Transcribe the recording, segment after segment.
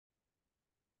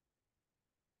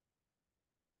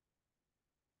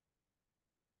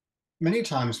Many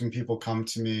times when people come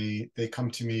to me, they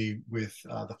come to me with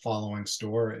the following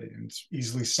story, and it's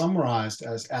easily summarized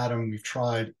as Adam, we've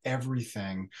tried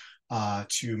everything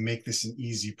to make this an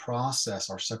easy process,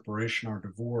 our separation, our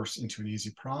divorce into an easy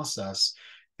process,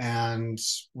 and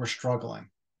we're struggling.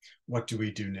 What do we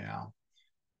do now?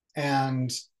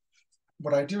 And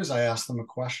what I do is I ask them a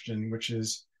question, which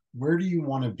is, where do you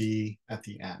want to be at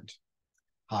the end?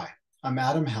 Hi, I'm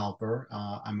Adam Halper.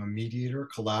 I'm a mediator,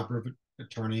 collaborative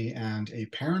attorney, and a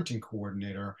parenting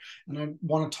coordinator. And I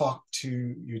want to talk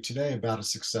to you today about a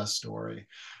success story.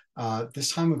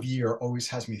 This time of year always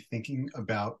has me thinking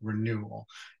about renewal.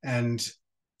 And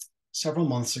several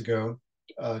months ago,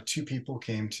 two people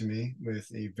came to me with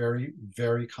a very,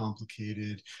 very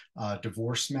complicated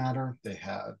divorce matter. They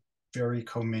had very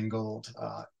commingled,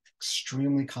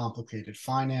 extremely complicated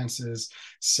finances,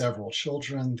 several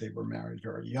children. They were married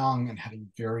very young and had a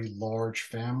very large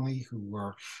family who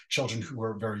were children who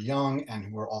were very young and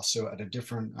who were also at a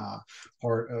different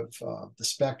part of the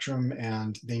spectrum.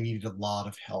 And they needed a lot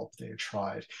of help. They had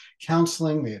tried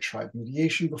counseling, they had tried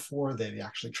mediation before, they had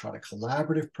actually tried a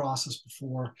collaborative process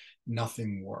before.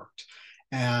 Nothing worked.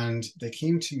 And they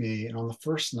came to me, and on the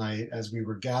first night, as we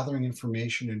were gathering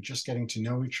information and just getting to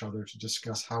know each other to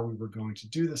discuss how we were going to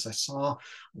do this, I saw a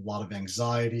lot of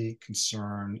anxiety,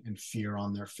 concern, and fear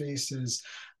on their faces,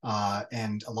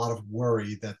 and a lot of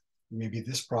worry that maybe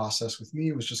this process with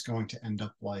me was just going to end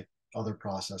up like other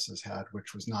processes had,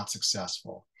 which was not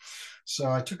successful. So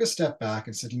I took a step back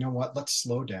and said, you know what, let's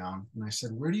slow down. And I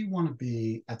said, where do you want to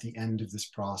be at the end of this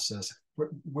process?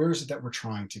 Where is it that we're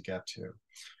trying to get to?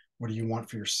 What do you want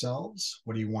for yourselves?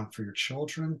 What do you want for your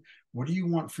children? What do you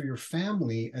want for your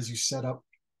family as you set up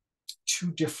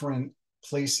two different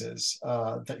places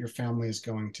that your family is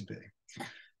going to be?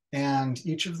 And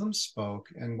each of them spoke.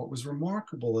 And what was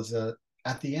remarkable is that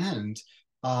at the end,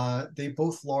 they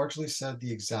both largely said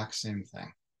the exact same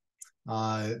thing.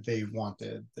 They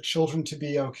wanted the children to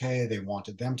be okay. They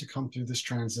wanted them to come through this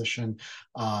transition.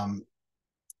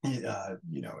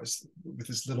 With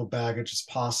as little baggage as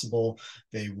possible.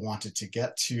 They wanted to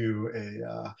get to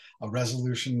a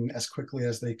resolution as quickly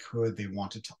as they could. They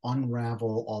wanted to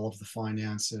unravel all of the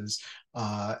finances.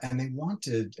 And they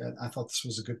wanted, and I thought this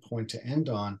was a good point to end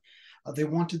on, they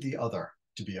wanted the other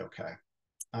to be okay.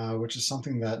 Which is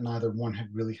something that neither one had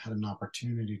really had an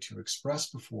opportunity to express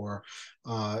before,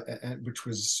 and which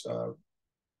was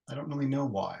I don't really know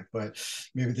why, but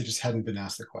maybe they just hadn't been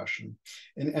asked the question.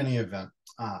 In any event,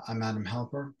 I'm Adam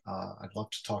Halper. I'd love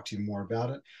to talk to you more about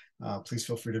it. Please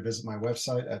feel free to visit my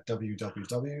website at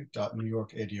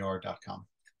www.newyorkadr.com.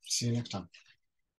 See you next time.